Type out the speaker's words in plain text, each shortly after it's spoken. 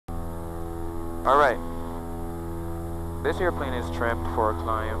Alright, this airplane is trimmed for a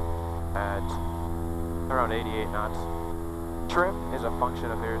climb at around 88 knots. Trim is a function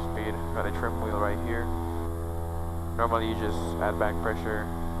of airspeed. Got a trim wheel right here. Normally you just add back pressure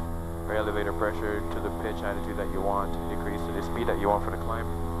or elevator pressure to the pitch attitude that you want, decrease to the speed that you want for the climb.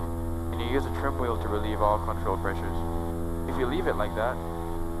 And you use a trim wheel to relieve all control pressures. If you leave it like that,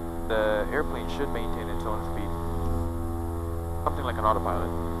 the airplane should maintain its own speed. Something like an autopilot.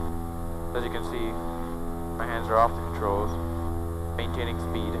 As you can see, my hands are off the controls, maintaining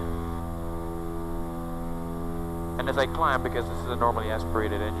speed. And as I climb, because this is a normally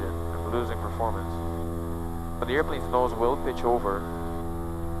aspirated engine, I'm losing performance. But the airplane's nose will pitch over,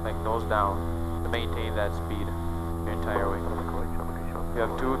 like nose down, to maintain that speed the entire way. You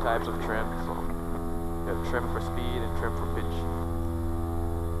have two types of trims. You have trim for speed and trim for pitch.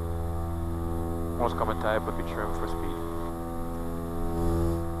 Most common type would be trim for speed.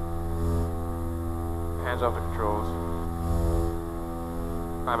 Hands off the controls.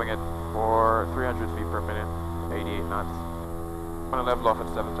 Climbing at 300 feet per minute, 88 knots. I'm going to level off at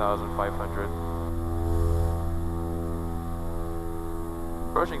 7,500.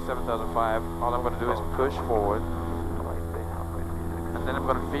 Approaching 7,500, all I'm going to do is push forward. And then I'm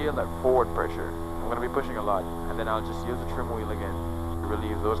going to feel that forward pressure. I'm going to be pushing a lot. And then I'll just use the trim wheel again to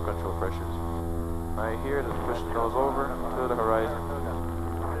relieve those control pressures. Right here, just push the nose over to the horizon.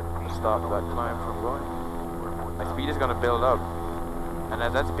 Stop that climb from going. My speed is going to build up, and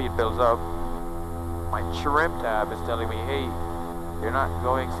as that speed builds up, my trim tab is telling me, hey, you're not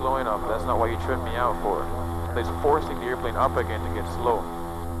going slow enough, that's not what you trimmed me out for. So it's forcing the airplane up again to get slow.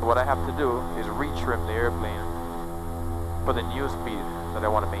 So what I have to do is retrim the airplane for the new speed that I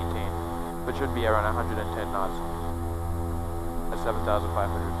want to maintain, which should be around 110 knots at 7,500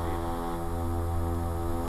 feet.